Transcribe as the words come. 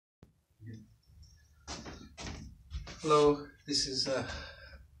Hello, this is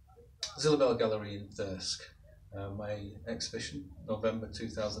Zillah Bell Gallery in Thirsk. My exhibition, November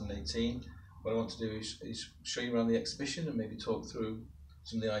 2018. What I want to do is show you around the exhibition and maybe talk through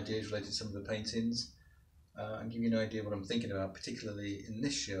some of the ideas related to some of the paintings and give you an idea of what I'm thinking about, particularly in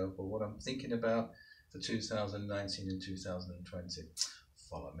this show, but what I'm thinking about for 2019 and 2020.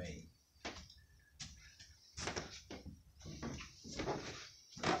 Follow me.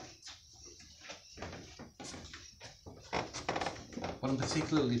 What I'm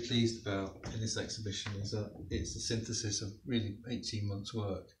particularly pleased about in this exhibition is that it's a synthesis of really 18 months'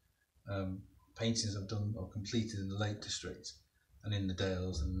 work. Paintings I've done or completed in the Lake District and in the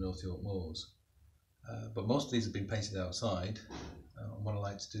Dales and the North York Moors. But most of these have been painted outside. And what I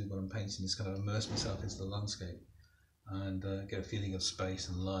like to do when I'm painting is kind of immerse myself into the landscape and get a feeling of space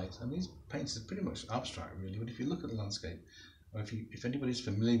and light. And these paintings are pretty much abstract really, but if you look at the landscape, or if anybody's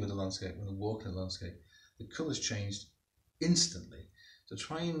familiar with the landscape, when they walk in the landscape, the colours changed instantly. So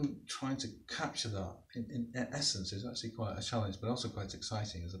trying to capture that in essence is actually quite a challenge, but also quite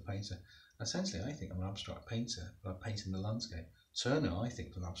exciting as a painter. Essentially, I think I'm an abstract painter, but I paint in the landscape. Turner, I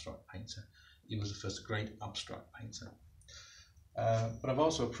think, was an abstract painter. He was the first great abstract painter. But I've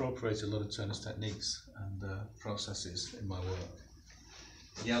also appropriated a lot of Turner's techniques and processes in my work.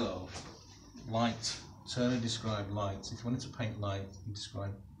 Yellow, light. Turner described light. If you wanted to paint light, he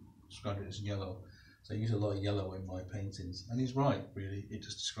described it as yellow. So I use a lot of yellow in my paintings, and he's right, really. It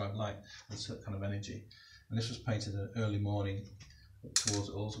just described light and certain kind of energy. And this was painted an early morning towards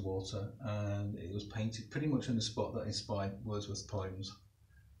Ullswater, and it was painted pretty much in the spot that inspired Wordsworth's poems.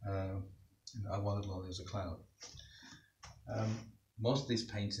 I Wandered Lonely as a Cloud. Most of these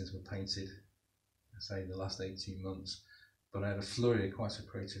paintings were painted, say, in the last 18 months, but I had a flurry, quite a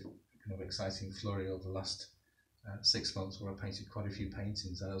creative, kind of exciting flurry over the last 6 months where I painted quite a few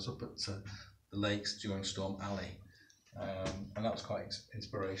paintings. And I was up at the lakes during Storm Alley, and that was quite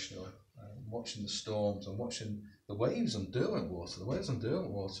inspirational. Watching the storms and watching the waves on Derwent Water. The waves on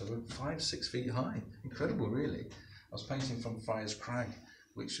Derwent Water were 5-6 feet high. Incredible, really. I was painting from Friars Crag,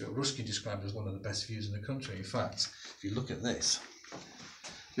 which Ruskin described as one of the best views in the country. In fact, if you look at this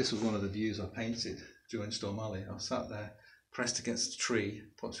was one of the views I painted during Storm Alley. I sat there, pressed against a tree,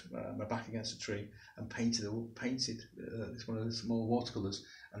 put my back against a tree, and painted this one of the small watercolours.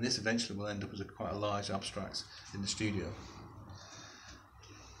 And this eventually will end up as quite a large abstract in the studio.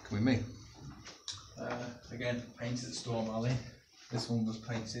 Come with me. Again, painted at Storm Alley. This one was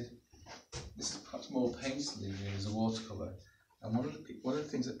painted. This is perhaps more paisley really as a watercolour. And one of the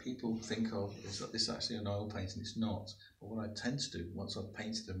things that people think of is that this is actually an oil painting. It's not. But what I tend to do once I've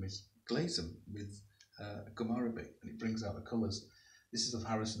painted them is glaze them with gum arabic, and it brings out the colours. This is of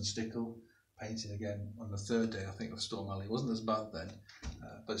Harrison Stickle, painted again on the third day, I think, of Storm Alley. It wasn't as bad then,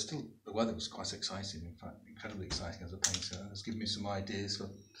 but still the weather was quite exciting, in fact, incredibly exciting as a painter. It's given me some ideas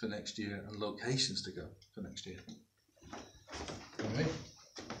for next year and locations to go for next year. Okay.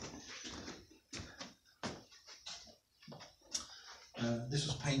 This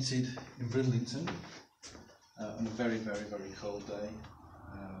was painted in Bridlington on a very, very, very cold day.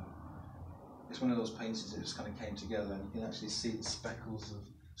 It's one of those paintings that just kind of came together, and you can actually see the speckles of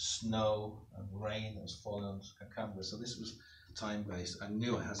snow and rain that was falling on canvas. So this was time-based. I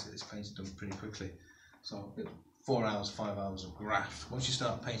knew I had to get this painting done pretty quickly. So 4 hours, 5 hours of graft. Once you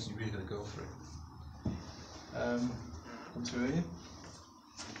start painting, you're really going to go for it. Come through here.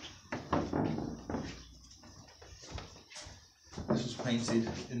 This was painted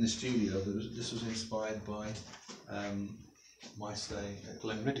in the studio. This was inspired by my stay at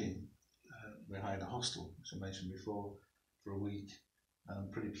Glenridding. We hired a hostel, which I mentioned before, for a week. And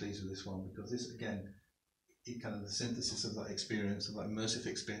I'm pretty pleased with this one because this, again, it kind of the synthesis of that experience, of that immersive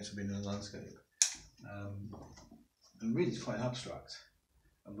experience of being in the landscape. And really it's quite abstract.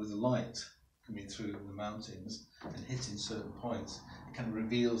 And with the light coming through the mountains and hitting certain points, it kind of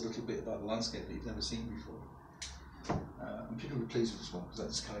reveals a little bit about the landscape that you've never seen before. I'm particularly pleased with this one because that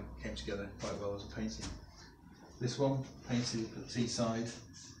just kind of came together quite well as a painting. This one, painted at Teesside,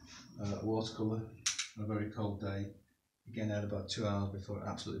 watercolour on a very cold day. Again, I had about 2 hours before it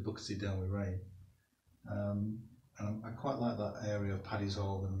absolutely bucketed down with rain. And I quite like that area of Paddy's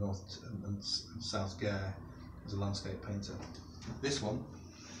Hall and North and South Gare as a landscape painter. This one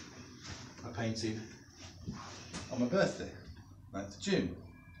I painted on my birthday, 9th of June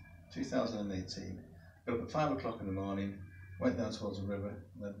 2018. Got up at 5 o'clock in the morning, went down towards the river,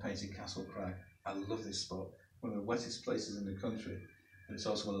 and then painted Castle Crag. I love this spot, one of the wettest places in the country, and it's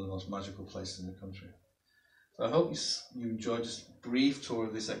also one of the most magical places in the country. So I hope you enjoyed just a brief tour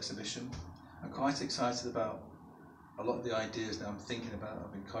of this exhibition. I'm quite excited about a lot of the ideas that I'm thinking about,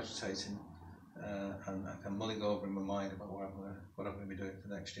 I've been cogitating and I can mulling over in my mind about what I'm going to be doing for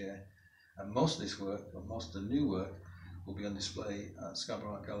next year. And most of this work, or most of the new work, will be on display at Zillah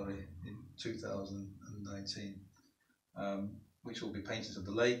Bell Gallery in 2019, which will be paintings of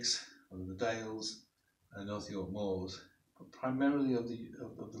the lakes, of the dales, and North York Moors, but primarily of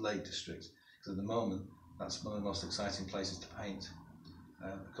the Lake District, because at the moment that's one of the most exciting places to paint.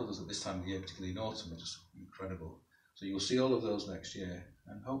 The colours at this time of the year, particularly in autumn, are just incredible. So you'll see all of those next year,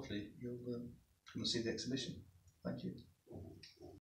 and hopefully you'll come and see the exhibition. Thank you.